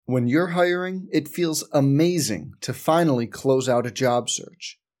When you're hiring, it feels amazing to finally close out a job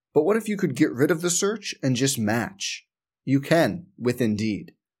search. But what if you could get rid of the search and just match? You can with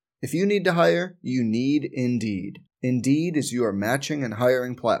Indeed. If you need to hire, you need Indeed. Indeed is your matching and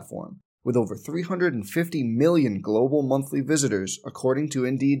hiring platform. With over 350 million global monthly visitors, according to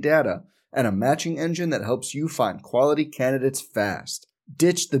Indeed data, and a matching engine that helps you find quality candidates fast.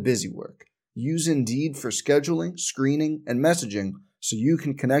 Ditch the busy work. Use Indeed for scheduling, screening, and messaging so you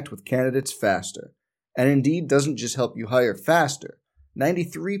can connect with candidates faster. And Indeed doesn't just help you hire faster.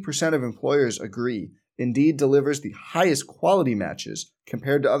 93% of employers agree Indeed delivers the highest quality matches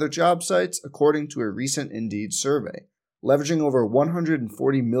compared to other job sites, according to a recent Indeed survey. Leveraging over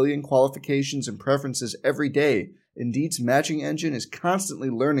 140 million qualifications and preferences every day, Indeed's matching engine is constantly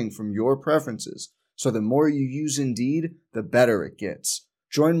learning from your preferences, so the more you use Indeed, the better it gets.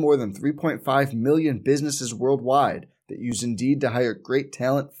 Join more than 3.5 million businesses worldwide that use Indeed to hire great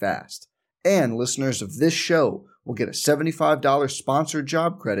talent fast. And listeners of this show will get a $75 sponsored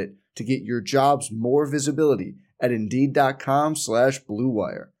job credit to get your jobs more visibility at Indeed.com/Blue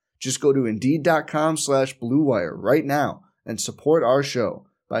Wire. Just go to Indeed.com/Blue Wire right now and support our show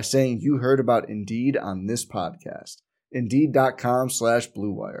by saying you heard about Indeed on this podcast.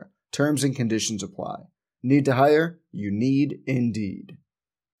 Indeed.com/Blue Wire. Terms and conditions apply. Need to hire? You need Indeed.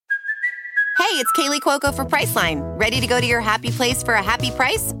 Hey, it's Kaylee Cuoco for Priceline. Ready to go to your happy place for a happy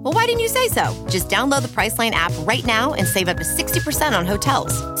price? Well, why didn't you say so? Just download the Priceline app right now and save up to 60% on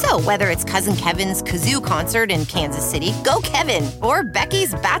hotels. So whether it's Cousin Kevin's Kazoo Concert in Kansas City, go Kevin, or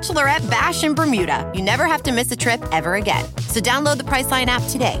Becky's Bachelorette Bash in Bermuda, you never have to miss a trip ever again. So download the Priceline app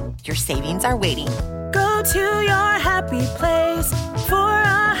today. Your savings are waiting. Go to your happy place for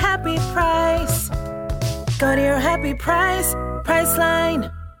a happy price. Go to your happy price,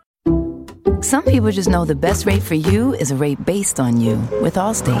 Priceline. Some people just know the best rate for you is a rate based on you with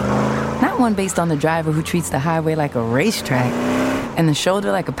Allstate. Not one based on the driver who treats the highway like a racetrack and the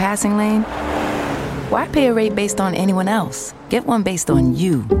shoulder like a passing lane. Why pay a rate based on anyone else? Get one based on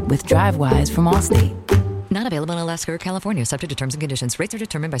you with DriveWise from Allstate. Not available in Alaska or California, subject to terms and conditions. Rates are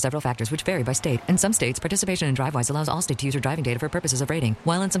determined by several factors, which vary by state. In some states, participation in DriveWise allows Allstate to use your driving data for purposes of rating.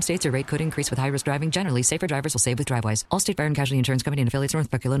 While in some states, your rate could increase with high-risk driving. Generally, safer drivers will save with DriveWise. Allstate Fire and Casualty Insurance Company and affiliates,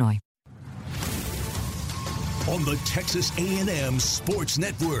 Northbrook, Illinois. On the Texas A&M Sports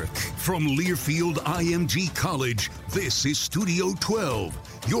Network, from Learfield IMG College, this is Studio 12,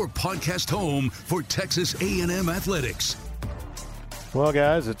 your podcast home for Texas A&M athletics. Well,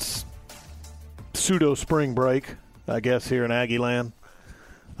 guys, it's pseudo spring break, I guess, here in Aggie land.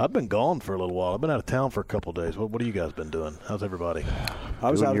 I've been gone for a little while. I've been out of town for a couple of days. What have you guys been doing? How's everybody?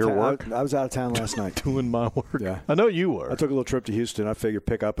 I was out doing of your work? I was out of town last night. Doing my work? Yeah. I know you were. I took a little trip to Houston. I figured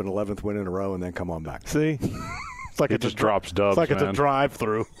pick up an 11th win in a row and then come on back. See? It's like it just drops dubs, It's like man. It's a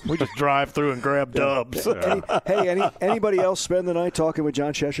drive-through. We just drive through and grab dubs. Yeah. Anybody else spend the night talking with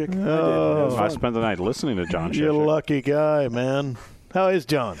John Sheshik? Oh, I spent the night listening to John Sheshik. You're a lucky guy, man. How is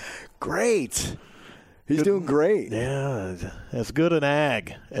John? Great. He's doing great. Yeah, as good an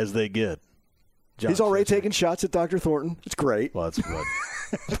ag as they get. He's already taking shots at Dr. Thornton. It's great. Well, that's good.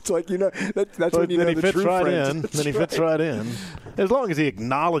 It's like, that's when you know then he the fits true right friends. in. Then he fits right in. As long as he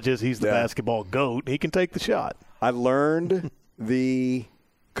acknowledges he's the basketball GOAT, he can take the shot. I learned the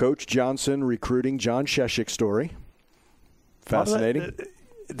Coach Johnson recruiting John Sheshik story. Fascinating.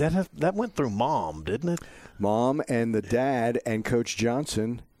 That went through Mom, didn't it? Mom and the dad and Coach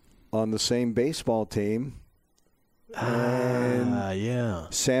Johnson on the same baseball team. Yeah.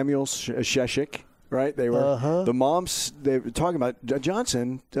 Samuel Sheshik, right? They were the moms. They were talking about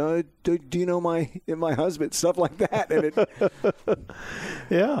Johnson. Do you know my husband? Stuff like that, and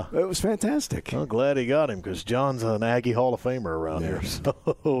it was fantastic. I'm glad he got him because John's an Aggie Hall of Famer around here.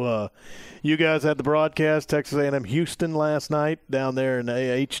 So, you guys had the broadcast Texas A&M Houston last night down there in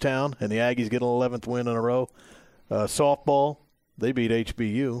H-Town, and the Aggies get an 11th win in a row. Softball, they beat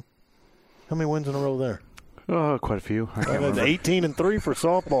HBU. How many wins in a row there? Quite a few. I can't remember. 18-3 for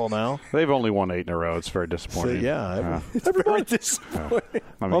softball now. They've only won 8 in a row. It's very disappointing. So, it's very disappointing.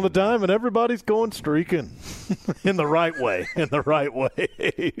 On the dime, and everybody's going streaking in the right way.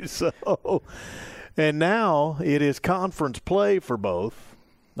 So, and now it is conference play for both.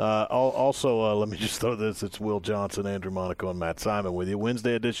 Also, let me just throw this. It's Will Johnson, Andrew Monaco, and Matt Simon with you.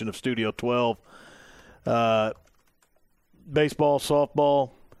 Wednesday edition of Studio 12. Baseball,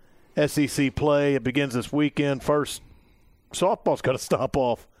 softball, SEC play. It begins this weekend. First, softball's got to stop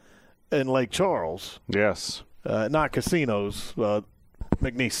off in Lake Charles. Yes. Not Casinos,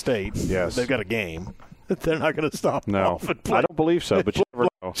 McNeese State. Yes. They've got a game. They're not going to stop No, off and play. I don't believe so, but you never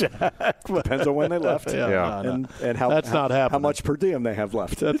know. Jack. Depends on when they left. Yeah. And how That's not happening. How much per diem they have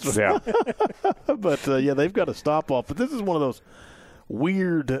left. Yeah. But, they've got to stop off. But this is one of those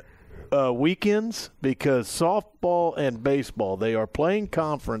weird weekends because softball and baseball, they are playing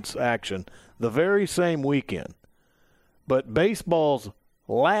conference action the very same weekend. But baseball's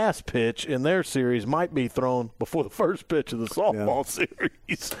last pitch in their series might be thrown before the first pitch of the softball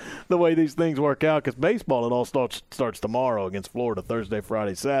series, the way these things work out. Because baseball, it all starts tomorrow against Florida, Thursday,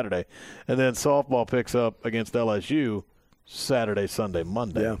 Friday, Saturday. And then softball picks up against LSU Saturday, Sunday,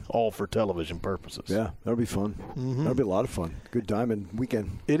 Monday, all for television purposes. Yeah, that'll be fun. That'll be a lot of fun. Good diamond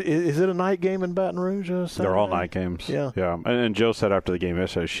weekend. Is it a night game in Baton Rouge? They're all night games. Yeah. And Joe said after the game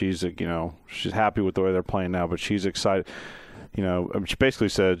yesterday, she's happy with the way they're playing now, but she's excited. She basically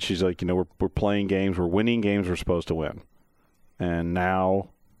said, she's like, we're playing games, we're winning games we're supposed to win, and now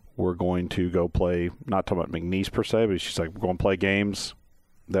we're going to go play. Not talking about McNeese per se, but she's like, we're going to play games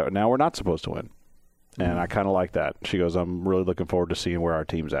that now we're not supposed to win. And I kind of like that. She goes, I'm really looking forward to seeing where our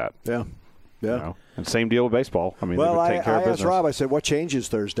team's at. Yeah. And same deal with baseball. I mean, well, they take care of business. I asked Rob, I said, what changes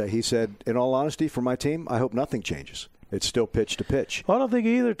Thursday? He said, in all honesty, for my team, I hope nothing changes. It's still pitch to pitch. I don't think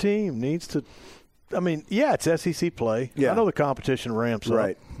either team needs to. I mean, it's SEC play. Yeah. I know the competition ramps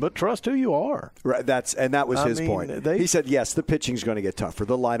up, but trust who you are. Right. That was his point. He said, yes, the pitching's going to get tougher.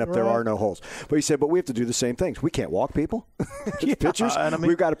 The lineup, there are no holes. But he said, but we have to do the same things. We can't walk people. Pitchers,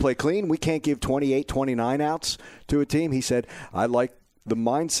 we've got to play clean. We can't give 28, 29 outs to a team. He said, the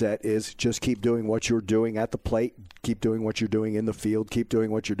mindset is just keep doing what you're doing at the plate, keep doing what you're doing in the field, keep doing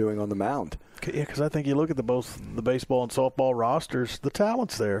what you're doing on the mound. Yeah, because I think you look at both the baseball and softball rosters, the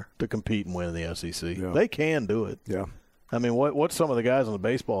talent's there to compete and win in the SEC. Yeah. They can do it. Yeah. I mean, what some of the guys on the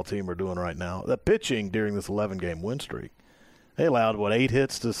baseball team are doing right now, the pitching during this 11-game win streak, they allowed, 8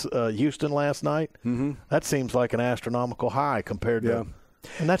 hits to Houston last night? Mm-hmm. That seems like an astronomical high compared to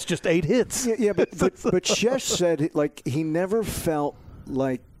 – and that's just 8 hits. Yeah, but Shesh said, he never felt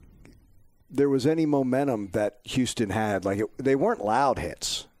like there was any momentum that Houston had. They weren't loud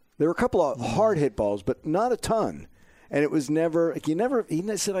hits. There were a couple of hard hit balls, but not a ton. And it was never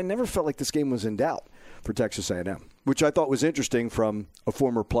he said, I never felt like this game was in doubt for Texas A&M, which I thought was interesting from a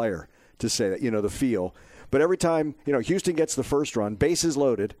former player to say that, the feel. But every time, Houston gets the first run, bases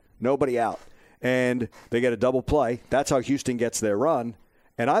loaded, nobody out, and they get a double play, that's how Houston gets their run.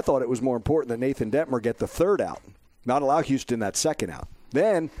 And I thought it was more important that Nathan Detmer get the third out, not allow Houston that second out.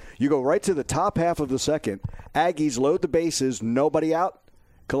 Then you go right to the top half of the second, Aggies load the bases, nobody out,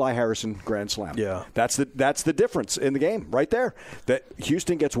 Kalai Harrison grand slam. Yeah. That's the difference in the game right there. That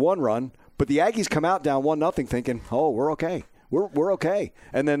Houston gets one run, but the Aggies come out down 1-0 thinking, "Oh, we're okay. We're okay."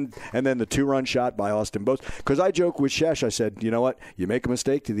 And then the 2-run shot by Austin Bose. Cuz I joke with Shesh, I said, "You know what? You make a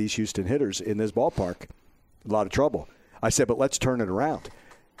mistake to these Houston hitters in this ballpark, a lot of trouble." I said, "But let's turn it around.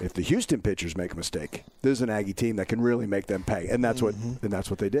 If the Houston pitchers make a mistake, there's an Aggie team that can really make them pay." And that's what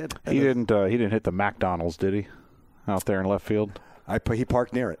they did. He didn't hit the McDonald's, did he? Out there in left field? He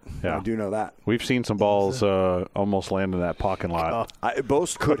parked near it. Yeah. I do know that. We've seen some balls almost land in that parking lot.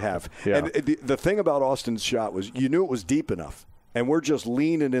 Both could have. Yeah. And the thing about Austin's shot was you knew it was deep enough. And we're just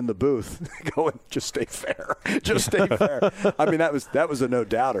leaning in the booth going, just stay fair. Just stay fair. I mean, that was a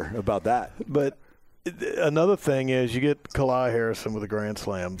no-doubter about that. But another thing is you get Kalai Harrison with a grand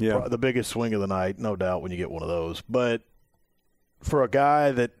slam. Yeah. The biggest swing of the night, no doubt, when you get one of those. But for a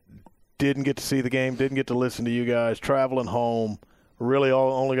guy that didn't get to see the game, didn't get to listen to you guys, traveling home, really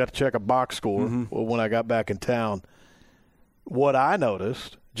only got to check a box score when I got back in town. What I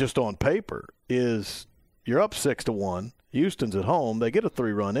noticed, just on paper, is you're up 6-1. Houston's at home. They get a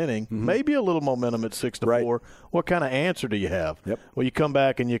 3-run inning, maybe a little momentum at 6-4. Right. What kind of answer do you have? Yep. Well, you come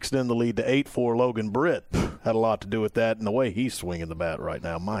back and you extend the lead to 8-4. Logan Britt had a lot to do with that, and the way he's swinging the bat right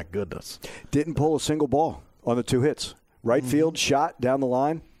now, my goodness. Didn't pull a single ball on the 2 hits. Right field shot down the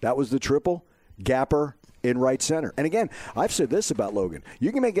line. That was the triple. Gapper in right center. And again, I've said this about Logan.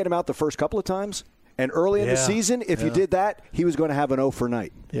 You can get him out the first couple of times, and early in the season, if you did that, he was going to have an 0 for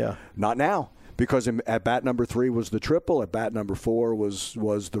night. Yeah. Not now. Because at bat number 3 was the triple. At bat number 4 was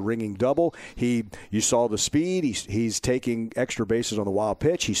the ringing double. You saw the speed. He's taking extra bases on the wild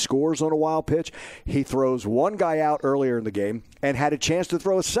pitch. He scores on a wild pitch. He throws one guy out earlier in the game and had a chance to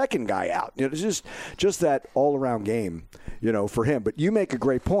throw a second guy out. It's just that all-around game, for him. But you make a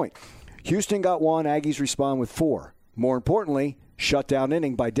great point. Houston got 1. Aggies respond with 4. More importantly, shutdown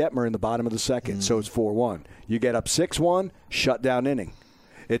inning by Detmer in the bottom of the second. So it's 4-1. You get up 6-1, shutdown inning.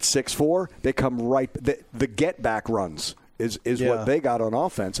 It's 6-4. They come right. The get back runs is what they got on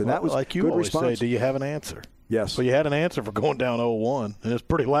offense, and that was like you good always response. say. Do you have an answer? Yes. But you had an answer for going down 0-1, and it's a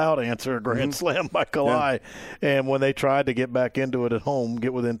pretty loud answer, a grand slam by Kalai. Yeah. And when they tried to get back into it at home,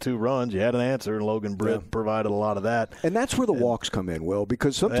 get within 2 runs, you had an answer, and Logan Britt provided a lot of that. And that's where the walks come in, Will,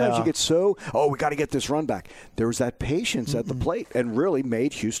 because sometimes you get we got to get this run back. There was that patience at the plate and really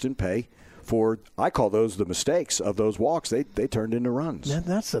made Houston pay for, I call those the mistakes of those walks. They turned into runs. And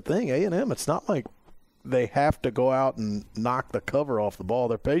that's the thing, A&M, it's not like they have to go out and knock the cover off the ball.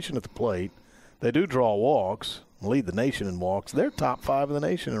 They're patient at the plate. They do draw walks, lead the nation in walks. They're top 5 in the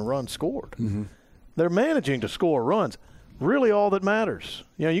nation in runs scored. Mm-hmm. They're managing to score runs. Really all that matters.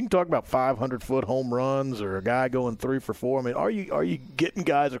 You know, you can talk about 500-foot home runs or a guy going 3 for 4. I mean, are you getting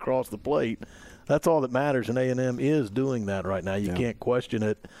guys across the plate? That's all that matters, and A&M is doing that right now. You can't question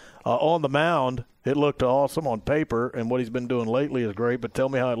it. On the mound, it looked awesome on paper, and what he's been doing lately is great, but tell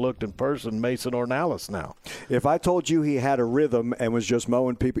me how it looked in person, Mason Ornelas now. If I told you he had a rhythm and was just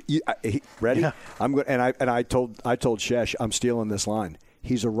mowing people, ready? Yeah. I'm going, and I told Shesh, I'm stealing this line.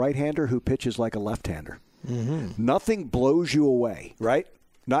 He's a right-hander who pitches like a left-hander. Mm-hmm. Nothing blows you away, right?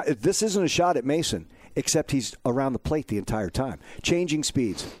 This isn't a shot at Mason, except he's around the plate the entire time. Changing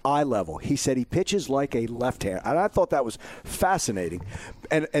speeds, eye level. He said he pitches like a left-hander. And I thought that was fascinating.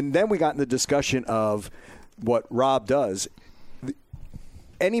 And then we got in the discussion of what Rob does.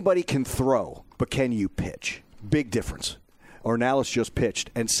 Anybody can throw, but can you pitch? Big difference. Ornelas just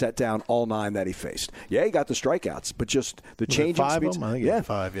pitched and set down all 9 that he faced. Yeah, he got the strikeouts, but just the changing speeds. I think he hit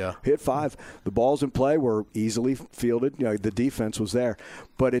 5, hit 5. The balls in play were easily fielded. You know, the defense was there,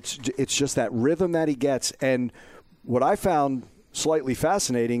 but it's just that rhythm that he gets. And what I found slightly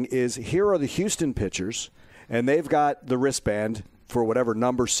fascinating is here are the Houston pitchers, and they've got the wristband for whatever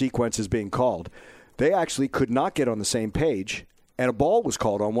number sequence is being called. They actually could not get on the same page, and a ball was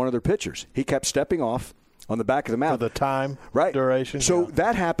called on one of their pitchers. He kept stepping off on the back of the mound. For the time, right. Duration. So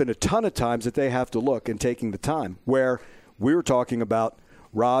that happened a ton of times that they have to look and taking the time. Where we were talking about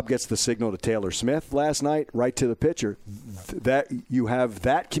Rob gets the signal to Taylor Smith last night, right to the pitcher. That you have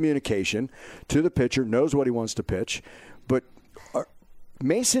that communication to the pitcher, knows what he wants to pitch. But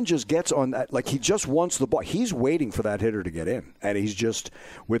Mason just gets on that, like he just wants the ball. He's waiting for that hitter to get in, and he's just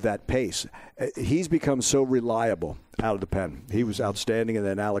with that pace. He's become so reliable out of the pen. He was outstanding, and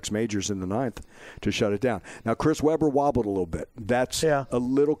then Alex Majors in the 9th to shut it down. Now, Chris Webber wobbled a little bit. That's a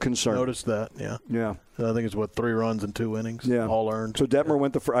little concerning. Noticed that, Yeah. I think it's, 3 runs in 2 innings, all earned. So Detmer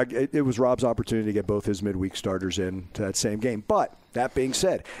went it was Rob's opportunity to get both his midweek starters in to that same game. But that being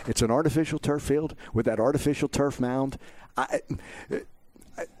said, it's an artificial turf field with that artificial turf mound. I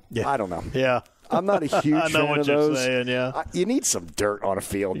don't know. Yeah. I'm not a huge fan of those. Saying, you need some dirt on a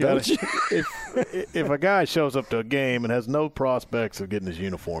field, don't you? If a guy shows up to a game and has no prospects of getting his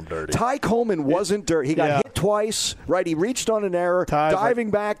uniform dirty. Ty Coleman wasn't dirty. He got hit twice, right? He reached on an error,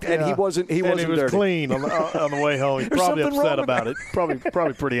 diving back, and he wasn't dirty. He was clean on the way home. He's probably upset about it.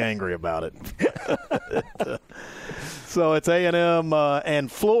 Probably pretty angry about it. So it's A&M and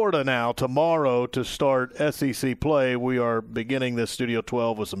Florida now tomorrow to start SEC play. We are beginning this Studio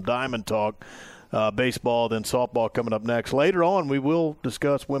 12 with some Diamond talk, baseball, then softball coming up next. Later on, we will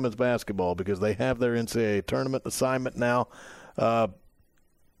discuss women's basketball because they have their NCAA tournament assignment now.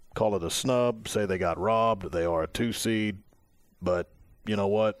 Call it a snub, say they got robbed. They are a 2 seed, but you know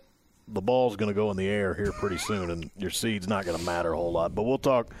what? The ball's going to go in the air here pretty soon, and your seed's not going to matter a whole lot. But we'll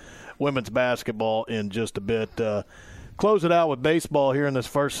talk women's basketball in just a bit. Close it out with baseball here in this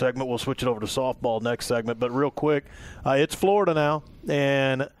first segment. We'll switch it over to softball next segment. But real quick, it's Florida now,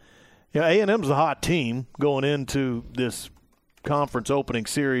 and A&M's the hot team going into this conference opening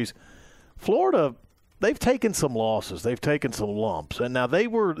series. Florida, they've taken some losses. They've taken some lumps. And now they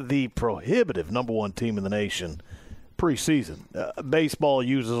were the prohibitive number 1 team in the nation preseason. Baseball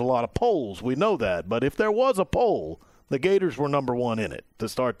uses a lot of polls. We know that. But if there was a poll, the Gators were number 1 in it to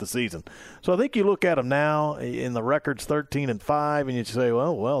start the season. So I think you look at them now in the records 13-5, and you say,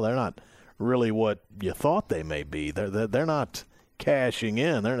 well, they're not really what you thought they may be. They're not cashing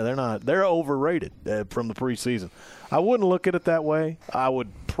in. They're overrated from the preseason. I wouldn't look at it that way. I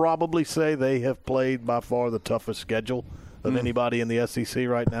would probably say they have played by far the toughest schedule of anybody in the SEC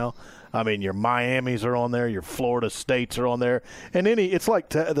right now. I mean, your Miamis are on there, your Florida States are on there, and it's like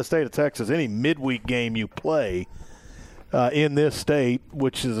the state of Texas. Any midweek game you play in this state,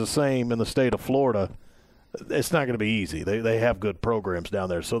 which is the same in the state of Florida, it's not going to be easy. They have good programs down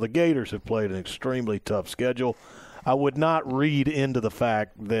there. So the Gators have played an extremely tough schedule. I would not read into the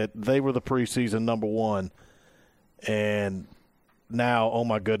fact that they were the preseason number 1, and now, oh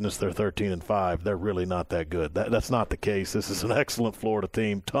my goodness, they're 13-5. They're really not that good. That's not the case. This is an excellent Florida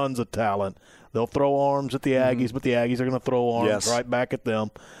team, tons of talent. They'll throw arms at the Aggies, but the Aggies are going to throw arms right back at them.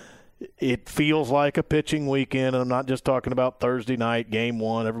 It feels like a pitching weekend. I'm not just talking about Thursday night, game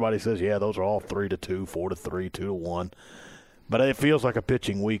one. Everybody says, yeah, those are all 3-2, 4-3, 2-1. But it feels like a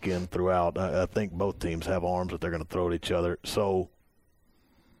pitching weekend throughout. I think both teams have arms that they're going to throw at each other. So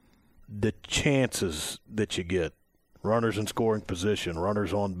the chances that you get, runners in scoring position,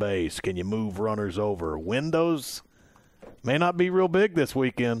 runners on base, can you move runners over? Windows may not be real big this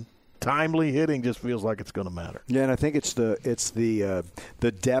weekend. Timely hitting just feels like it's going to matter. Yeah, and I think it's the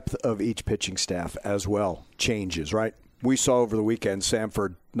depth of each pitching staff as well changes, right? We saw over the weekend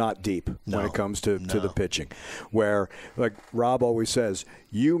Samford not deep when it comes to the pitching, where, like Rob always says,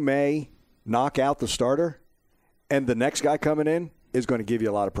 you may knock out the starter, and the next guy coming in is going to give you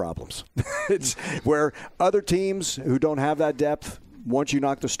a lot of problems. It's where other teams who don't have that depth, once you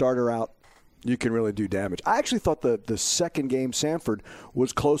knock the starter out, you can really do damage. I actually thought the second game, Samford,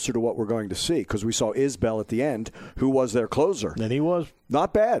 was closer to what we're going to see because we saw Isbell at the end, who was their closer. And he was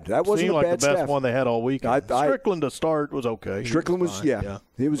not bad. That wasn't a bad the best staff. One they had all week. Strickland to start was okay. Strickland was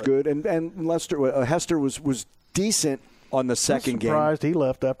he was good, and Lester Hester was decent on the second game. I'm surprised he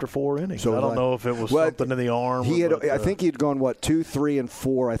left after 4 innings. So I don't know if it was something in the arm. I think he had gone 2, 3, and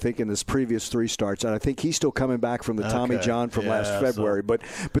 4. I think in his previous 3 starts, and I think he's still coming back from the Tommy John from last February. But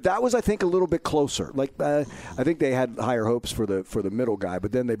that was, I think, a little bit closer. Like I think they had higher hopes for the middle guy,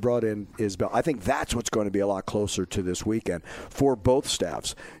 but then they brought in Isbell. I think that's what's going to be a lot closer to this weekend for both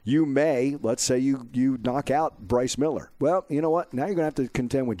staffs. You may, let's say, you knock out Bryce Miller. Well, you know what? Now you're going to have to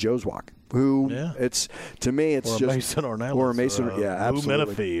contend with Joe Zwak. It's to me, it's or just Mason Ornelas, or Mason, absolutely. Lou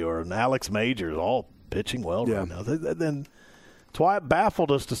Menifee or an Alex Majors, all pitching well right now. Then that's why it baffled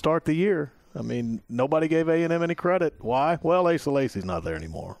us to start the year. I mean, nobody gave A&M any credit. Why? Well, Asa Lacy's not there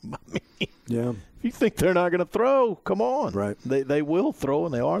anymore. I mean, if you think they're not going to throw, come on. Right. They will throw,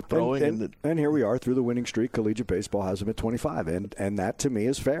 and they are throwing. And here we are through the winning streak. Collegiate baseball has them at 25, and that to me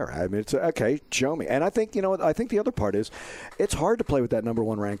is fair. I mean, it's okay. Show me. And I think I think the other part is, it's hard to play with that number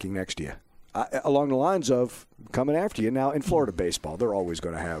 1 ranking next to you. Along the lines of coming after you. Now, in Florida baseball, they're always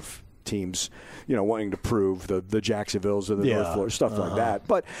going to have teams, wanting to prove the Jacksonvilles or the North Florida, stuff like that.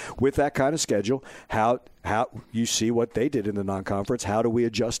 But with that kind of schedule, how you see what they did in the non-conference, how do we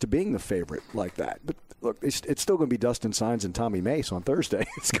adjust to being the favorite like that? But look, it's still going to be Dustin Signs and Tommy Mace on Thursday.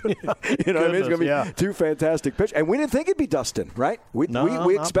 It's going to, it's going to be 2 fantastic pitchers. And we didn't think it'd be Dustin, right? We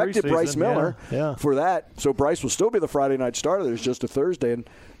expected Bryce Miller for that. So Bryce will still be the Friday night starter. There's just a Thursday, and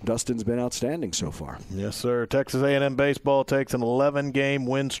Dustin's been outstanding so far. Yes, sir. Texas A&M baseball takes an 11-game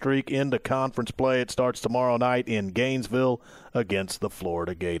win streak into conference play. It starts tomorrow night in Gainesville against the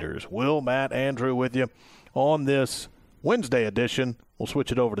Florida Gators. Will, Matt, Andrew with you on this Wednesday edition. We'll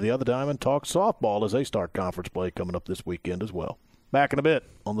switch it over to the other diamond, talk softball as they start conference play coming up this weekend as well. Back in a bit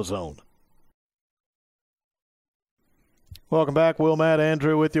on The Zone. Welcome back. Will, Matt,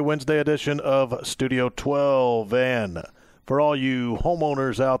 Andrew with you. Wednesday edition of Studio 12. And for all you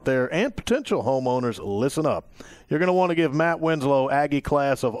homeowners out there and potential homeowners, listen up. You're going to want to give Matt Winslow, Aggie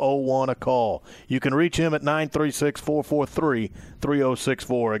class of 01, a call. You can reach him at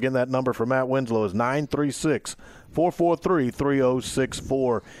 936-443-3064. Again, that number for Matt Winslow is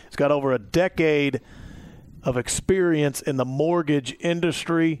 936-443-3064. He's got over a decade of experience in the mortgage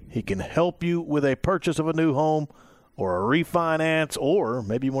industry. He can help you with a purchase of a new home or a refinance, or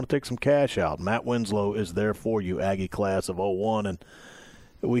maybe you want to take some cash out. Matt Winslow is there for you, Aggie class of 01. And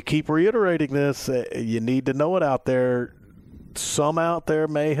we keep reiterating this. You need to know it out there. Some out there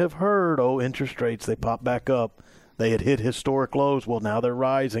may have heard, interest rates, they pop back up. They had hit historic lows. Well, now they're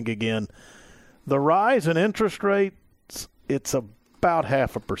rising again. The rise in interest rates, it's about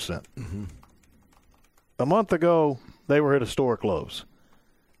 0.5%. Mm-hmm. A month ago, they were at historic lows.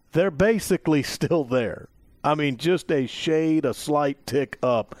 They're basically still there. I mean, just a shade, a slight tick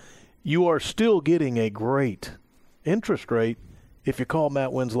up. You are still getting a great interest rate if you call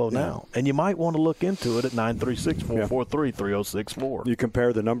Matt Winslow now. And you might want to look into it at 936-443-3064. You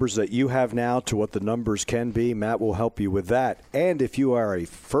compare the numbers that you have now to what the numbers can be. Matt will help you with that. And if you are a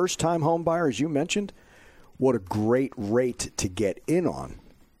first-time home buyer, as you mentioned, what a great rate to get in on.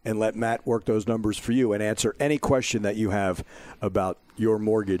 And let Matt work those numbers for you and answer any question that you have about your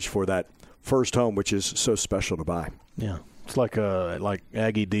mortgage for that first home, which is so special to buy. Yeah. It's like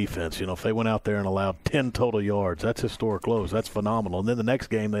Aggie defense. If they went out there and allowed 10 total yards, that's historic lows. That's phenomenal. And then the next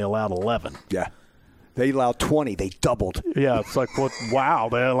game they allowed 11. Yeah. They allowed 20. They doubled. Yeah, it's like, wow,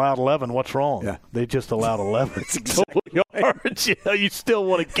 they allowed 11. What's wrong? Yeah. They just allowed 11 total yards. Yeah, you still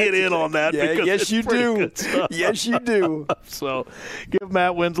want to get in on that. Yeah, because yes, you do. Yes, you do. So give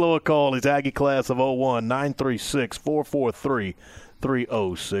Matt Winslow a call. He's Aggie class of 01,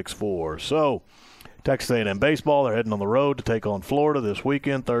 936-443-3064. So Texas A&M baseball, they're heading on the road to take on Florida this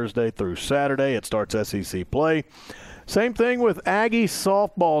weekend, Thursday through Saturday. It starts SEC play. Same thing with Aggie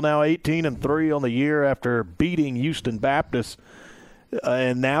softball, now 18-3 on the year after beating Houston Baptist.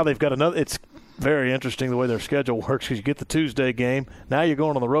 And now they've got another – it's very interesting the way their schedule works because you get the Tuesday game. Now you're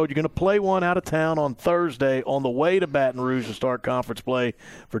going on the road. You're going to play one out of town on Thursday on the way to Baton Rouge to start conference play.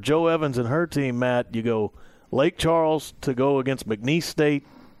 For Joe Evans and her team, Matt, you go Lake Charles to go against McNeese State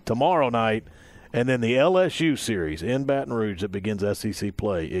tomorrow night. And then the LSU series in Baton Rouge that begins SEC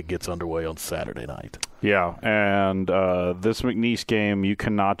play, it gets underway on Saturday night. Yeah, and this McNeese game, you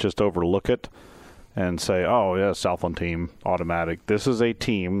cannot just overlook it and say, oh, yeah, Southland team, automatic. This is a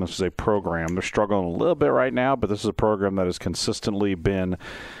team. This is a program. They're struggling a little bit right now, but this is a program that has consistently been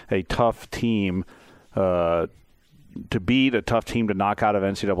a tough team to beat, a tough team to knock out of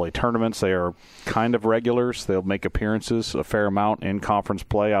NCAA tournaments. They are kind of regulars. They'll make appearances a fair amount in conference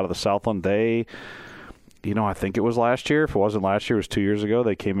play out of the Southland. They, I think it was last year. If it wasn't last year, it was 2 years ago.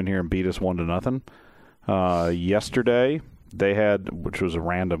 They came in here and beat us 1-0. Yesterday, they had, which was a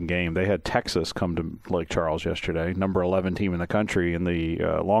random game, they had Texas come to Lake Charles yesterday, number 11 team in the country, and the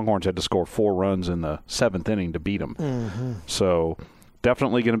Longhorns had to score 4 runs in the 7th inning to beat them. Mm-hmm. So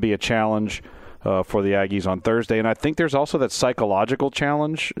definitely going to be a challenge for the Aggies on Thursday. And I think there's also that psychological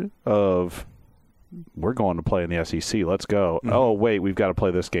challenge of, we're going to play in the SEC. Let's go. Mm-hmm. Oh, wait, we've got to play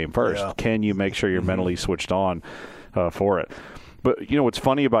this game first. Yeah. Can you make sure you're mentally switched on for it? But, what's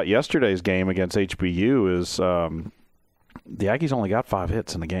funny about yesterday's game against HBU is the Aggies only got 5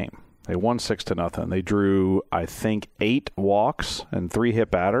 hits in the game. They won 6-0. They drew, I think, 8 walks and 3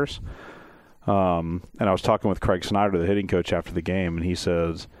 hit batters. And I was talking with Craig Snyder, the hitting coach, after the game, and he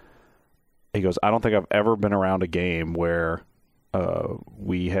goes, I don't think I've ever been around a game where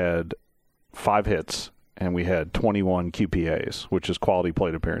we had 5 hits and we had 21 QPAs, which is quality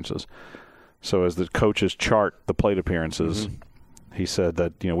plate appearances. So as the coaches chart the plate appearances, he said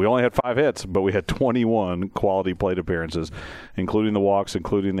that, we only had 5 hits, but we had 21 quality plate appearances, including the walks,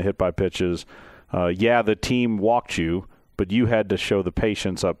 including the hit by pitches. The team walked you, but you had to show the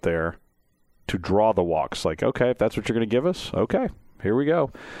patience up there to draw the walks. Like, okay, if that's what you're going to give us, okay, here we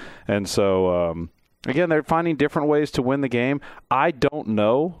go. And so, again, they're finding different ways to win the game. I don't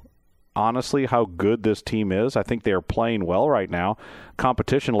know, honestly, how good this team is. I think they are playing well right now.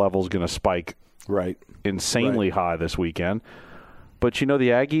 Competition level is going to spike insanely high this weekend. But, the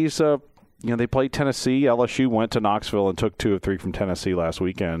Aggies, they played Tennessee. LSU went to Knoxville and took 2 of 3 from Tennessee last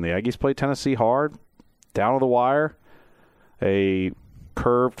weekend. The Aggies played Tennessee hard, down to the wire. A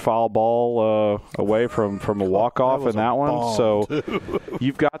curved foul ball away from a walk-off in that one. So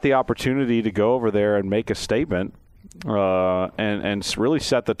you've got the opportunity to go over there and make a statement and really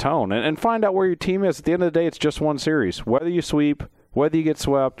set the tone and find out where your team is. At the end of the day, it's just one series. Whether you sweep, whether you get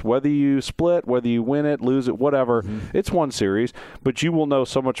swept, whether you split, whether you win it, lose it, whatever, it's one series. But you will know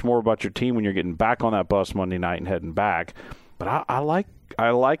so much more about your team when you're getting back on that bus Monday night and heading back. But I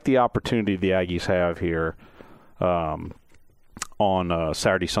like the opportunity the Aggies have here on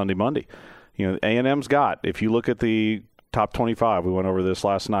Saturday, Sunday, Monday. A&M's got, if you look at the top 25, we went over this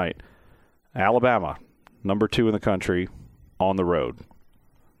last night, Alabama, number 2 in the country, on the road.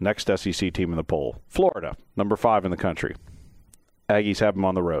 Next SEC team in the poll. Florida, number 5 in the country. Aggies have them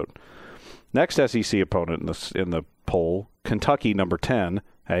on the road. Next SEC opponent in the poll, Kentucky, number 10.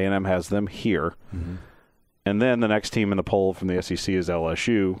 A&M has them here. Mm-hmm. And then the next team in the poll from the SEC is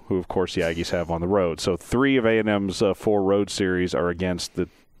LSU, who, of course, the Aggies have on the road. So 3 of A&M's 4 road series are against the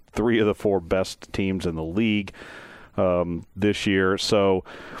 3 of the 4 best teams in the league this year. So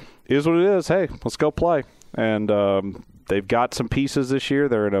it is what it is. Hey, let's go play. And they've got some pieces this year.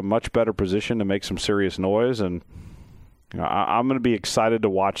 They're in a much better position to make some serious noise. And I'm going to be excited to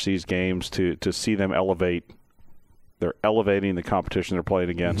watch these games to see them elevate. They're elevating the competition they're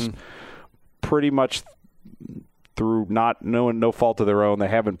playing against. Pretty much through no fault of their own. They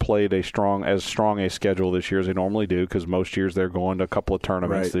haven't played as strong a schedule this year as they normally do, because most years they're going to a couple of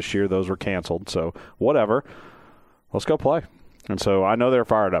tournaments. Right. This year those were canceled. So whatever. Let's go play. And so I know they're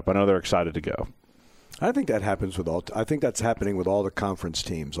fired up. I know they're excited to go. I think that happens with all. I think that's happening with all the conference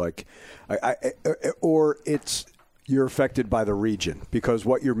teams. Like, or it's you're affected by the region, because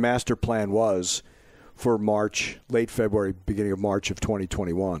what your master plan was for March, late February, beginning of March of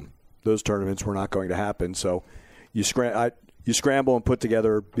 2021. Those tournaments were not going to happen, so you scramble and put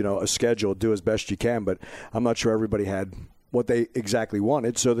together, a schedule, do as best you can. But I'm not sure everybody had what they exactly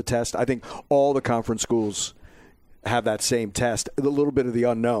wanted. So the test, I think, all the conference schools have that same test. A little bit of the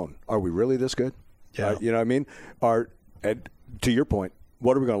unknown. Are we really this good? Yeah. You know what I mean? And to your point,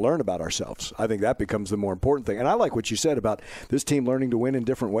 what are we going to learn about ourselves? I think that becomes the more important thing. And I like what you said about this team learning to win in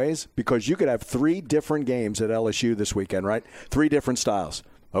different ways, because you could have 3 different games at LSU this weekend, right? 3 different styles.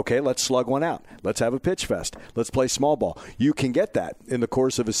 Okay, let's slug one out. Let's have a pitch fest. Let's play small ball. You can get that in the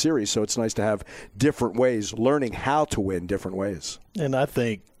course of a series, so it's nice to have different ways, learning how to win different ways. And I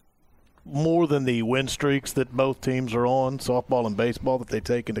think more than the win streaks that both teams are on, softball and baseball, that they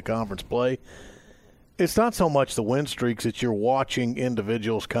take into conference play, it's not so much the win streaks that you're watching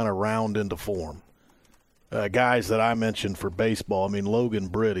individuals kind of round into form. Guys that I mentioned for baseball, I mean, Logan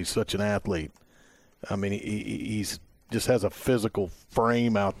Britt, he's such an athlete. I mean, he's just has a physical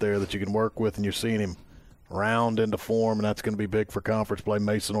frame out there that you can work with, and you're seeing him round into form, and that's going to be big for conference play.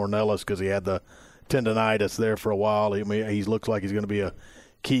 Mason Ornelas, because he had the tendonitis there for a while. I mean, he looks like he's going to be a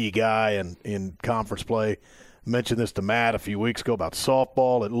key guy in conference play. I mentioned this to Matt a few weeks ago about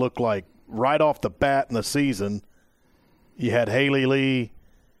softball. It looked like right off the bat in the season, you had Haley Lee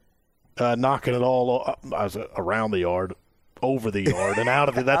knocking it all around the yard, over the yard, and out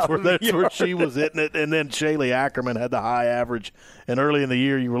of it. That's where she was hitting it. And then Shaylee Ackerman had the high average. And early in the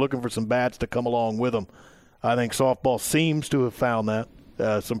year, you were looking for some bats to come along with them. I think softball seems to have found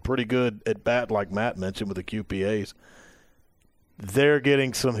that. Some pretty good at bat, like Matt mentioned, with the QPAs. They're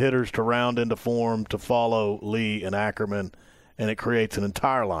getting some hitters to round into form to follow Lee and Ackerman, and it creates an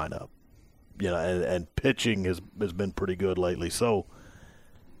entire lineup. And pitching has been pretty good lately. So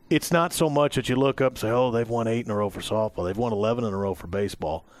it's not so much that you look up and say, oh, they've won 8 in a row for softball. They've won 11 in a row for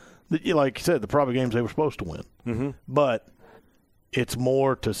baseball. Like you said, the probably games they were supposed to win. Mm-hmm. But it's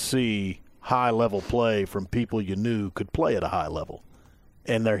more to see high-level play from people you knew could play at a high level.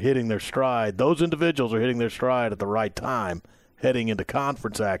 And they're hitting their stride. Those individuals are hitting their stride at the right time, heading into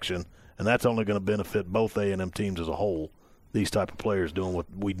conference action, and that's only going to benefit both A&M teams as a whole. These type of players doing what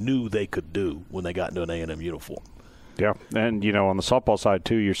we knew they could do when they got into an A&M uniform. Yeah, and, on the softball side,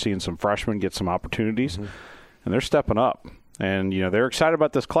 too, you're seeing some freshmen get some opportunities, and they're stepping up. And, they're excited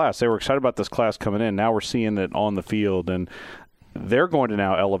about this class. They were excited about this class coming in. Now we're seeing it on the field, and they're going to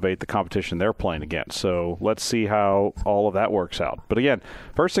now elevate the competition they're playing against. So let's see how all of that works out. But, again,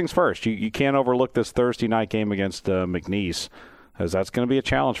 first things first, you can't overlook this Thursday night game against McNeese, as that's going to be a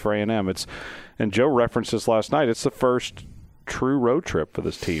challenge for A&M. And Joe referenced this last night. It's the first true road trip for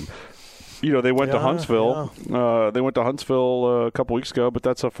this team. They went to Huntsville. Yeah. They went to Huntsville a couple weeks ago, but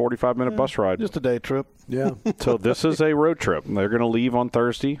that's a 45-minute bus ride. Just a day trip. Yeah. So this is a road trip. They're going to leave on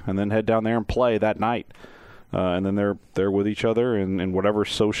Thursday and then head down there and play that night. And then they're with each other in whatever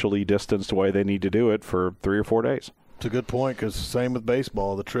socially distanced way they need to do it for 3 or 4 days. It's a good point, because same with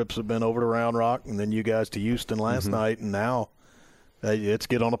baseball. The trips have been over to Round Rock, and then you guys to Houston last night, and now it's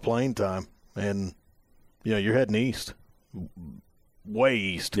get on a plane time. And, you're heading east. Way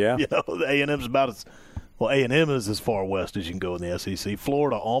east. Yeah. A&M's about as – well, A&M is as far west as you can go in the SEC.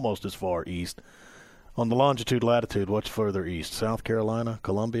 Florida almost as far east. On the longitude, latitude, what's further east? South Carolina,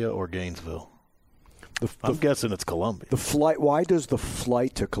 Columbia, or Gainesville? I'm guessing it's Columbia. The flight. Why does the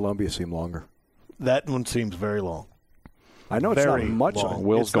flight to Columbia seem longer? That one seems very long. I know it's not much long.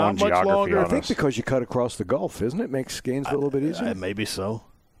 Will's it's going not much geography longer. on I think us. because you cut across the Gulf, isn't it? Makes Gainesville a little bit easier. Maybe so.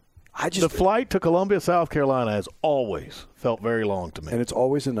 The The flight to Columbia, South Carolina has always felt very long to me. and it's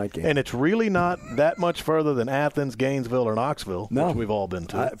always a night game. And it's really not that much further than Athens, Gainesville, or Knoxville, which we've all been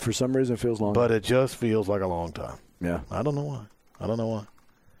to. For some reason, it feels longer. But it just feels like a long time. Yeah. I don't know why.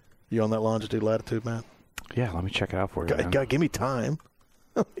 You on that longitude, latitude, Matt? Yeah, let me check it out for you. man. Give me time.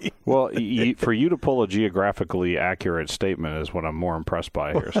 Well, for you to pull a geographically accurate statement is what I'm more impressed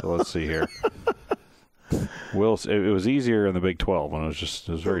by here. So let's see here. Will, it was easier in the Big 12 when it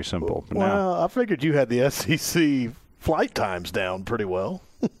was very simple. But now, I figured you had the SEC flight times down pretty well.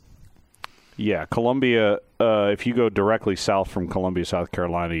 yeah, Columbia. If you go directly south from Columbia, South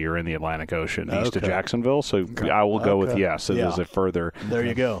Carolina, you're in the Atlantic Ocean, east of Jacksonville. So I will go with yes. It is a further. There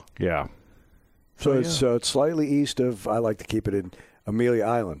you go. Yeah. So it's slightly east of. I like to keep it in Amelia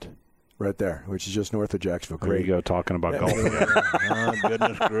Island, right there, which is just north of Jacksonville. There you go, talking about golf again. Oh,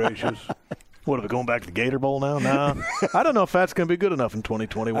 goodness gracious. What, are we going back to Gator Bowl now? No. I don't know if that's going to be good enough in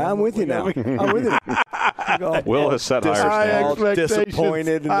 2021. I'm with you now. I'm with you. Will has set higher standards.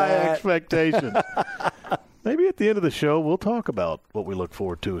 Disappointed in high that. expectations. Maybe at the end of the show, we'll talk about what we look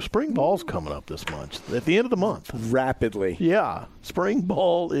forward to. Spring ball's coming up this month. At the end of the month. Rapidly. Yeah. Spring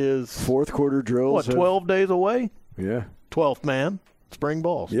ball is, Fourth quarter drills. 12 days away? Yeah. 12th man. Spring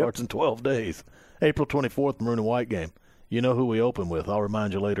ball starts in 12 days. April 24th, Maroon and White game. You know who we open with. I'll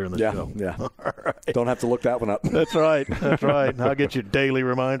remind you later in the show. Yeah. All right. Don't have to look that one up. That's right. That's right. I'll get your daily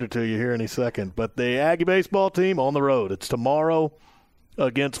reminder to you here any second. But the Aggie baseball team on the road. It's tomorrow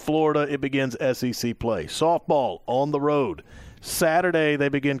against Florida, it begins SEC play. Softball on the road. Saturday, they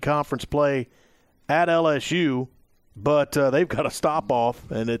begin conference play at LSU, but they've got a stop-off,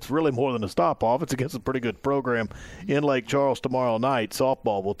 and it's really more than a stop-off. It's against a pretty good program in Lake Charles tomorrow night.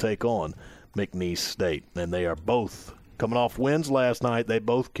 Softball will take on McNeese State, and they are both coming off wins last night. They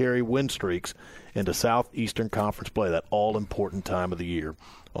both carry win streaks into Southeastern Conference play, that all-important time of the year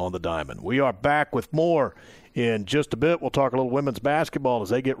on the diamond. We are back with more in just a bit. We'll talk a little women's basketball as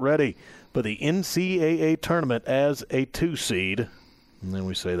they get ready for the NCAA tournament as a 2-seed. And then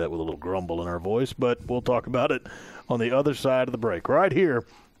we say that with a little grumble in our voice, but we'll talk about it on the other side of the break, right here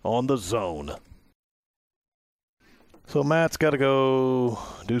on The Zone. So Matt's got to go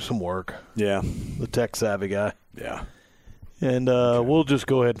do some work. Yeah. The tech-savvy guy. Yeah. And we'll just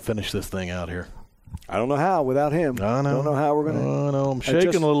go ahead and finish this thing out here. I don't know how without him. I know. Don't know how we're going to. I know. I'm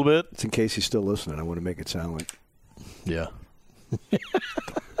shaking a little bit. It's in case he's still listening. I want to make it sound like. Yeah. As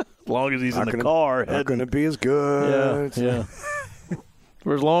long as he's in the car. Not going to be as good. Yeah.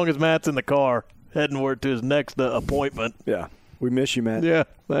 For as long as Matt's in the car, heading to his next appointment. Yeah. We miss you, Matt. Yeah.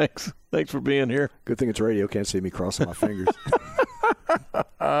 Thanks. Thanks for being here. Good thing it's radio. Can't see me crossing my fingers.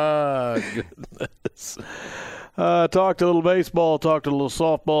 Goodness. Talked a little baseball, talked a little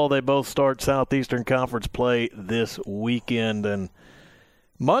softball. They both start Southeastern Conference play this weekend. And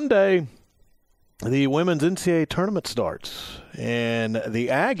Monday, the women's NCAA tournament starts. And the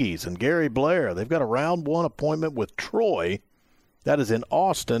Aggies and Gary Blair, they've got a round one appointment with Troy. That is in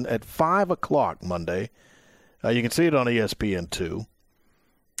Austin at 5 o'clock Monday. You can see it on ESPN2.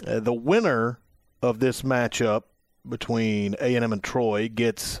 The winner of this matchup between A&M and Troy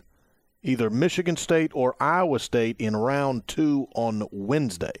gets either Michigan State or Iowa State in round 2 on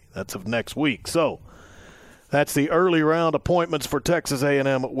Wednesday. That's of next week. So that's the early round appointments for Texas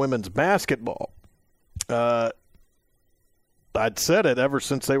A&M women's basketball. I'd said it ever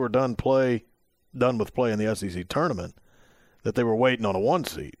since they were done with play in the SEC tournament that they were waiting on a 1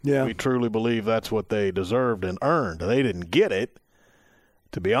 seed. Yeah. We truly believe that's what they deserved and earned. They didn't get it.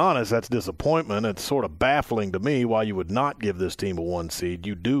 To be honest, that's disappointment. It's sort of baffling to me why you would not give this team a 1 seed.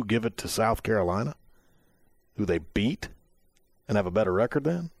 You do give it to South Carolina, who they beat and have a better record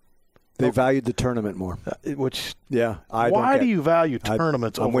than. They valued the tournament more. Why do you value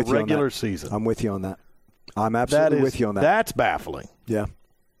tournaments over regular season? I'm with you on that. I'm absolutely with you on that. That's baffling. Yeah.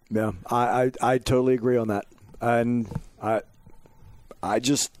 I totally agree on that. And I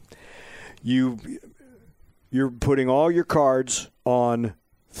just you're putting all your cards on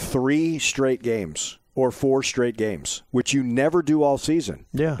 3 straight games or 4 straight games, which you never do all season.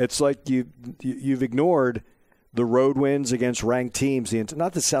 Yeah. It's like you've ignored the road wins against ranked teams.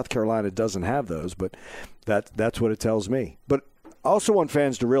 Not that South Carolina doesn't have those, but that's what it tells me. But I also want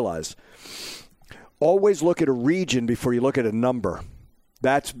fans to realize, always look at a region before you look at a number.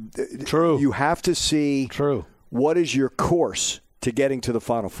 That's true. You have to see what is your course to getting to the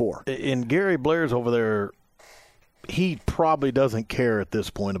Final Four. And Gary Blair's over there. He probably doesn't care at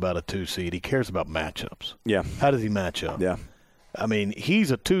this point about a 2 seed. He cares about matchups. Yeah. How does he match up? Yeah. I mean, he's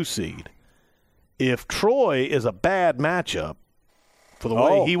a 2 seed. If Troy is a bad matchup for the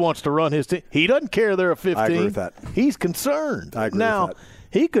way he wants to run his team, he doesn't care they're a 15. I agree with that. He's concerned. I agree now, with that.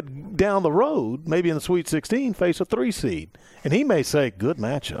 He could, down the road, maybe in the Sweet 16, face a 3 seed. And he may say, good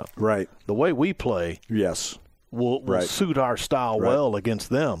matchup. Right. The way we play will suit our style well against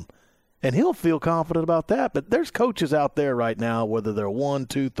them. And he'll feel confident about that. But there's coaches out there right now, whether they're 1,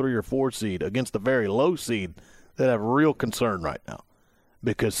 2, 3, or 4 seed, against a very low seed, that have real concern right now.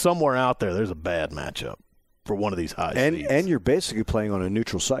 Because somewhere out there's a bad matchup for one of these high seeds. And you're basically playing on a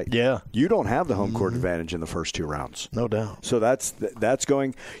neutral site. Yeah. You don't have the home court advantage in the first 2 rounds. No doubt. So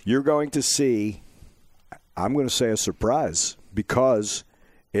you're going to see, I'm going to say, a surprise, because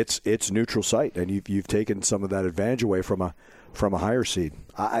it's neutral site, and you've taken some of that advantage away from a higher seed.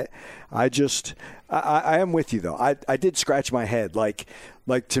 I am with you, though. I did scratch my head. Like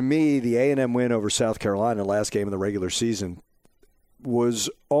to me, the A&M win over South Carolina last game of the regular season was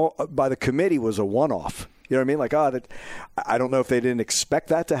by the committee was a one-off. You know what I mean? I don't know if they didn't expect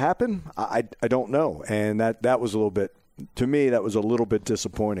that to happen. I don't know. And that was a little bit, to me, that was a little bit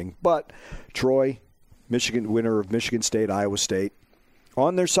disappointing. But Troy, Michigan, winner of Michigan State, Iowa State.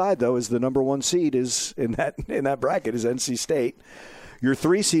 On their side, though, is the number 1 seed is in that bracket is NC State. Your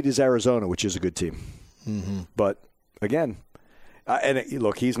 3 seed is Arizona, which is a good team. Mm-hmm. But again,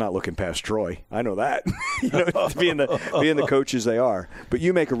 look, he's not looking past Troy. I know that. being the coaches they are. But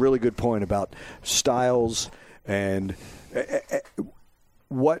you make a really good point about styles and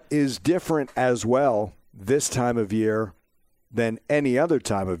what is different as well this time of year than any other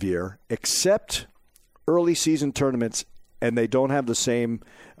time of year, except early season tournaments and they don't have the same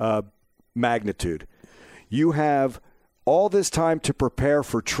magnitude. You have all this time to prepare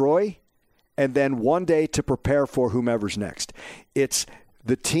for Troy, and then one day to prepare for whomever's next. It's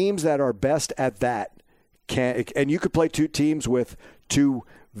the teams that are best at that and you could play two teams with two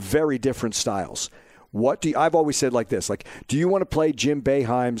very different styles. I've always said like this, do you want to play Jim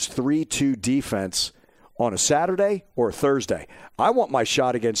Boeheim's 3-2 defense on a Saturday or a Thursday? I want my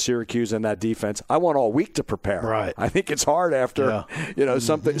shot against Syracuse and that defense. I want all week to prepare. Right. I think it's hard after,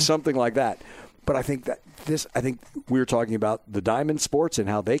 something like that. But I think we were talking about the diamond sports and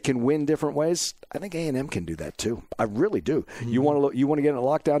how they can win different ways. I think A&M can do that too. I really do. Mm-hmm. You want to get in a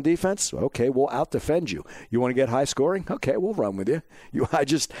lockdown defense? Okay, we'll out defend you. You want to get high scoring? Okay, we'll run with you.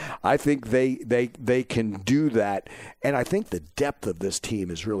 I think they can do that, and I think the depth of this team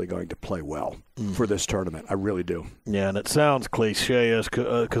is really going to play well for this tournament. I really do. Yeah, and it sounds cliche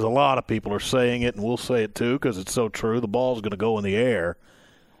because a lot of people are saying it, and we'll say it too because it's so true. The ball's going to go in the air.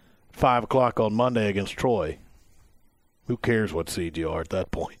 5 o'clock on Monday against Troy. Who cares what seed you are at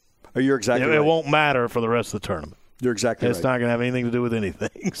that point? Oh, you're exactly right. It won't matter for the rest of the tournament. You're exactly right. It's not going to have anything to do with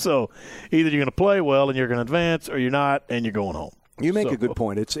anything. So either you're going to play well and you're going to advance, or you're not and you're going home. You make a good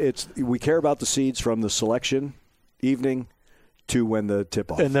point. It's we care about the seeds from the selection evening to when the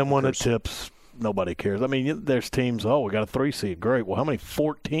tip-off. And then when it tips, nobody cares. I mean, there's teams, we got a 3 seed. Great. Well, how many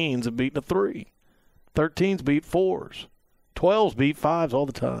 14s have beaten a 3? 13s beat 4s. 12s beat 5s all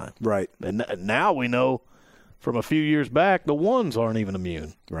the time. Right. And now we know from a few years back the 1s aren't even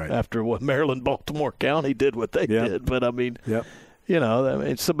immune. Right. After what Maryland, Baltimore County did what they did. But, I mean, it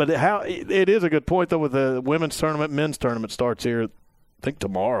is a good point, though, with the women's tournament. Men's tournament starts here, I think,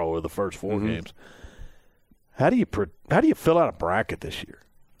 tomorrow or the first 4 games. How do you fill out a bracket this year?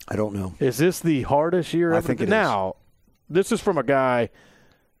 I don't know. Is this the hardest year ever? I think it is. Now, this is from a guy –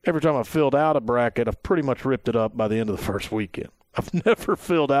 every time I've filled out a bracket, I've pretty much ripped it up by the end of the first weekend. I've never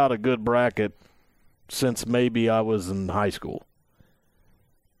filled out a good bracket since maybe I was in high school.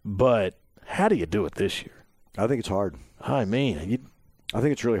 But how do you do it this year? I think it's hard. I think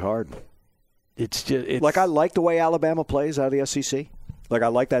it's really hard. It's just I like the way Alabama plays out of the SEC. I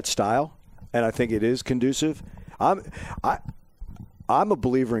like that style, and I think it is conducive. I'm a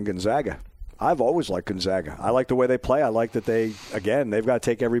believer in Gonzaga. I've always liked Gonzaga. I like the way they play. I like that they've got to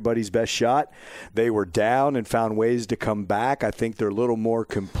take everybody's best shot. They were down and found ways to come back. I think they're a little more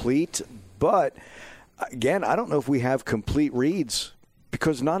complete. But, again, I don't know if we have complete reads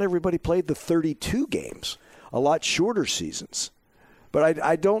because not everybody played the 32 games, a lot shorter seasons. But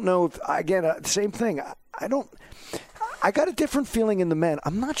I don't know if, again, same thing. I got a different feeling in the men.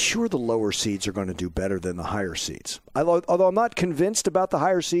 I'm not sure the lower seeds are going to do better than the higher seeds. Although I'm not convinced about the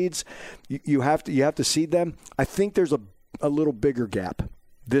higher seeds, you have to seed them. I think there's a little bigger gap.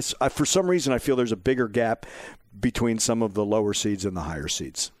 For some reason, I feel there's a bigger gap between some of the lower seeds and the higher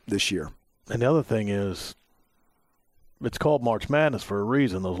seeds this year. And the other thing is, it's called March Madness for a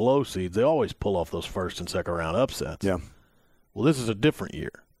reason. Those low seeds, they always pull off those first and second round upsets. Yeah. Well, this is a different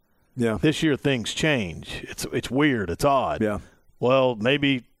year. Yeah. This year things change. It's weird. It's odd. Yeah. Well,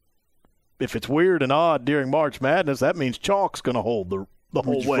 maybe if it's weird and odd during March Madness, that means chalk's going to hold the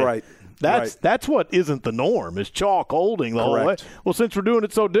whole way. Right. That's what isn't the norm, is chalk holding the whole way. Well, since we're doing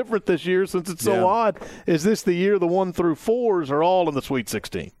it so different this year, since it's so odd, is this the year the 1 through 4s are all in the Sweet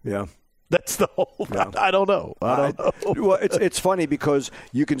 16? Yeah. That's the whole. Yeah. I don't know. Well, it's funny because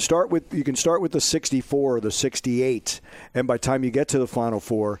you can start with the 64 or the 68, and by the time you get to the Final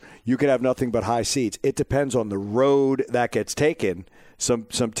Four, you could have nothing but high seeds. It depends on the road that gets taken. Some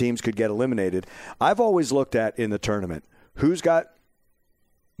teams could get eliminated. I've always looked at in the tournament who's got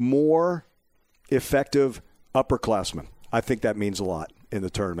more effective upperclassmen. I think that means a lot in the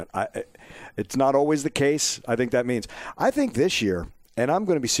tournament. It's not always the case. I think this year. And I'm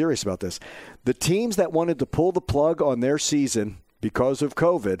going to be serious about this. The teams that wanted to pull the plug on their season because of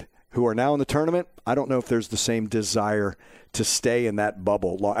COVID, who are now in the tournament, I don't know if there's the same desire to stay in that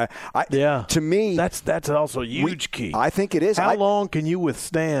bubble. To me, that's also a huge key. I think it is. How long can you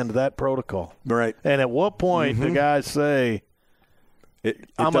withstand that protocol? Right. And at what point do guys say,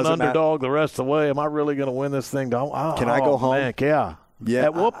 I'm an underdog the rest of the way. Am I really going to win this thing? Can I go home? Man, yeah. Yeah.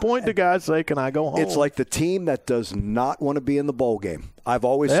 At what point do guys say, can I go home? It's like the team that does not want to be in the bowl game. I've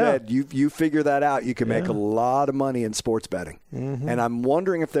always said, you figure that out, you can make a lot of money in sports betting. Mm-hmm. And I'm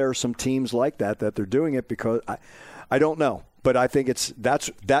wondering if there are some teams like that they're doing it because I don't know. But I think that's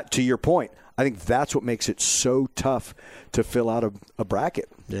to your point. I think that's what makes it so tough to fill out a bracket.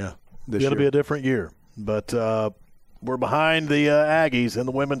 Yeah. It'll be a different year. But we're behind the Aggies in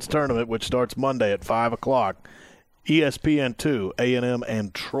the women's tournament, which starts Monday at 5 o'clock. ESPN2, A&M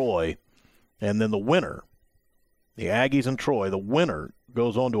and Troy. And then the winner The Aggies and Troy, the winner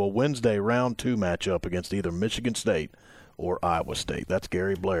goes on to a Wednesday round 2 matchup against either Michigan State or Iowa State. That's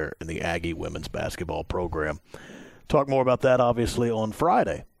Gary Blair in the Aggie women's basketball program. Talk more about that, obviously, on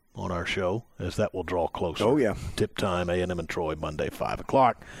Friday on our show, as that will draw closer. Oh, yeah. Tip time, A&M and Troy, Monday, 5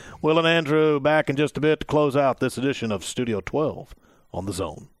 o'clock. Will and Andrew back in just a bit to close out this edition of Studio 12 on The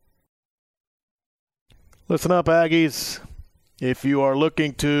Zone. Listen up, Aggies. If you are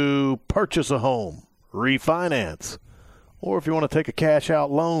looking to purchase a home, refinance, or if you want to take a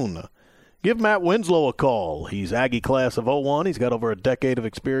cash-out loan, give Matt Winslow a call. He's Aggie class of 01. He's got over a decade of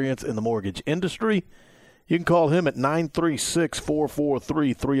experience in the mortgage industry. You can call him at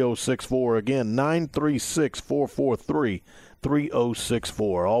 936-443-3064. Again,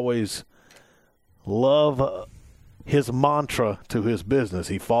 936-443-3064. Always love his mantra to his business.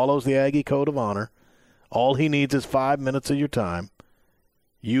 He follows the Aggie Code of Honor. All he needs is 5 minutes of your time.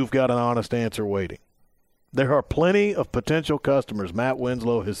 You've got an honest answer waiting. There are plenty of potential customers. Matt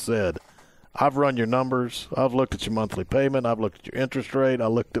Winslow has said, I've run your numbers. I've looked at your monthly payment. I've looked at your interest rate. I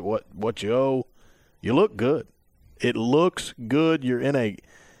looked at what you owe. You look good. It looks good. You're in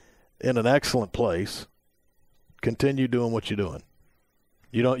an excellent place. Continue doing what you're doing.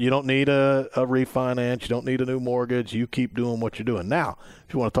 You don't need a refinance. You don't need a new mortgage. You keep doing what you're doing. Now,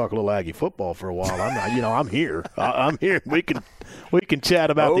 if you want to talk a little Aggie football for a while, I'm here. I'm here. We can chat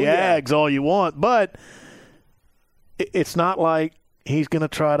about the Ags all you want, but it's not like he's going to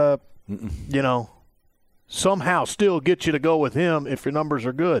try to, somehow still get you to go with him if your numbers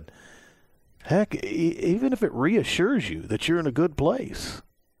are good. Heck, even if it reassures you that you're in a good place.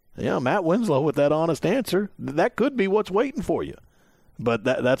 Matt Winslow with that honest answer, that could be what's waiting for you. But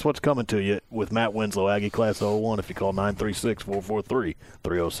that's what's coming to you with Matt Winslow, Aggie Class 01, if you call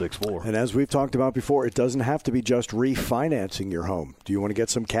 936-443-3064. And as we've talked about before, it doesn't have to be just refinancing your home. Do you want to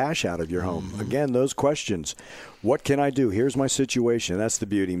get some cash out of your home? Again, those questions. What can I do? Here's my situation. That's the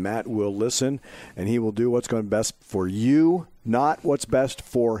beauty. Matt will listen, and he will do what's going to be best for you, not what's best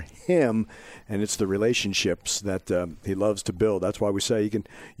for him. And it's the relationships that he loves to build. That's why we say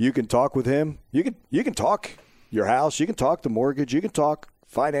you can talk with him. You can talk your house, you can talk the mortgage, you can talk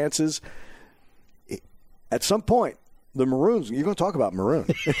finances. At some point, the Maroons, you're going to talk about Maroon.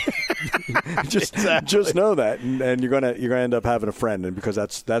 just know that, and you're going to end up having a friend, and because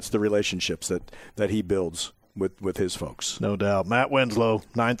that's the relationships that he builds with his folks. No doubt. Matt Winslow,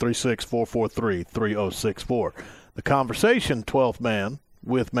 936-443-3064. The conversation, 12th man,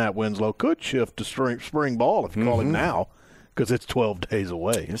 with Matt Winslow could shift to spring ball if you call him now, because it's 12 days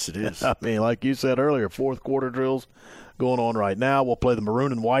away. Yes, it is. I mean, like you said earlier, fourth quarter drills going on right now. We'll play the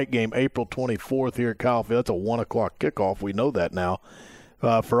maroon and white game April 24th here at Kyle Field. That's a 1 o'clock kickoff. We know that now.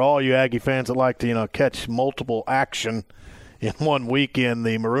 For all you Aggie fans that like to, catch multiple action in one weekend,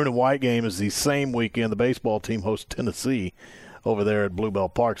 the maroon and white game is the same weekend. The baseball team hosts Tennessee over there at Bluebell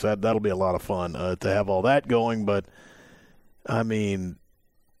Park. So that'll be a lot of fun to have all that going. But, I mean,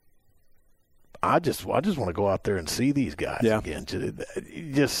 I just want to go out there and see these guys again.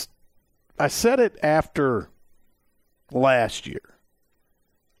 I said it after last year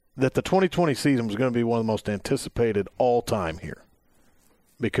that the 2020 season was going to be one of the most anticipated all time here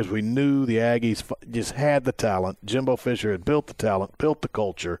because we knew the Aggies just had the talent. Jimbo Fisher had built the talent, built the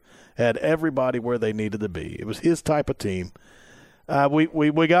culture, had everybody where they needed to be. It was his type of team.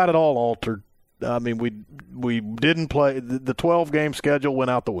 We got it all altered. I mean, we didn't play. The 12-game schedule went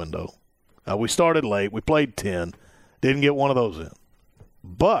out the window. We started late. We played 10. Didn't get one of those in.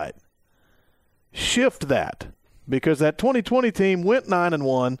 But shift that because that 2020 team went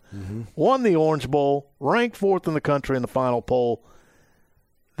 9-1, won the Orange Bowl, ranked 4th in the country in the final poll.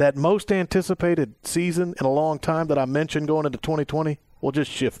 That most anticipated season in a long time that I mentioned going into 2020, we'll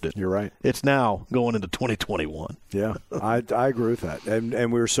just shift it. You're right. It's now going into 2021. Yeah, I agree with that.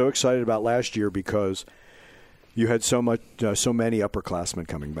 And we were so excited about last year because – you had so many upperclassmen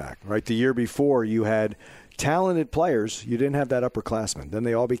coming back, right? The year before, you had talented players. You didn't have that upperclassmen. Then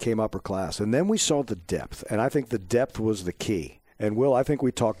they all became upperclass. And then we saw the depth, and I think the depth was the key. And, Will, I think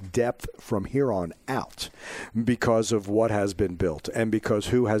we talk depth from here on out because of what has been built and because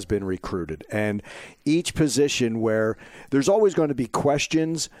who has been recruited. And each position where there's always going to be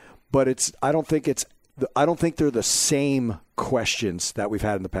questions, but I don't think they're the same questions that we've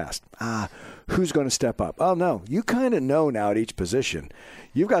had in the past. Who's going to step up? Oh, no. You kind of know now at each position.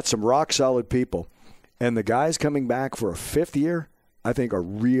 You've got some rock-solid people. And the guys coming back for a 5th year, I think, are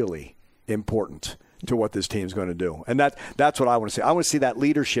really important to what this team's going to do. And that's what I want to see. I want to see that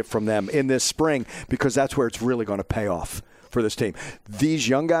leadership from them in this spring because that's where it's really going to pay off for this team. These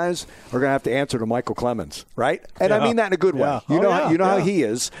young guys are going to have to answer to Michael Clemens, right? And I mean that in a good way. You know how he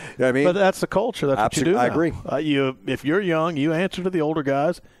is. I mean, but that's the culture. That's what you do now. I agree. If you're young, you answer to the older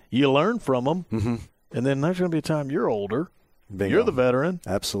guys. You learn from them, and then there's going to be a time you're older. Bingo. You're the veteran.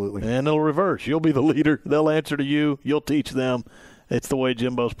 Absolutely. And it'll reverse. You'll be the leader. They'll answer to you. You'll teach them. It's the way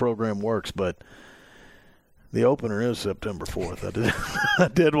Jimbo's program works. But the opener is September 4th. I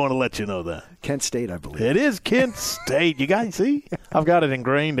did want to let you know that. Kent State, I believe. It is Kent State. You guys see? I've got it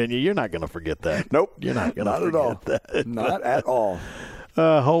ingrained in you. You're not going to forget that. Nope. You're not going to forget that. Not at all.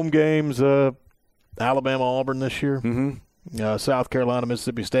 Home games, Alabama-Auburn this year. Mm-hmm. South Carolina,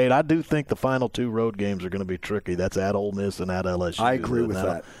 Mississippi State. I do think the final 2 road games are going to be tricky. That's at Ole Miss and at LSU. I agree with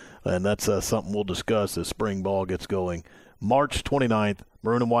that. And that's something we'll discuss as spring ball gets going. March 29th,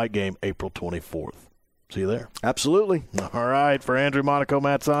 Maroon and White game, April 24th. See you there. Absolutely. All right. For Andrew Monaco,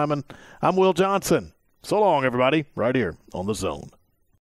 Matt Simon, I'm Will Johnson. So long, everybody. Right here on The Zone.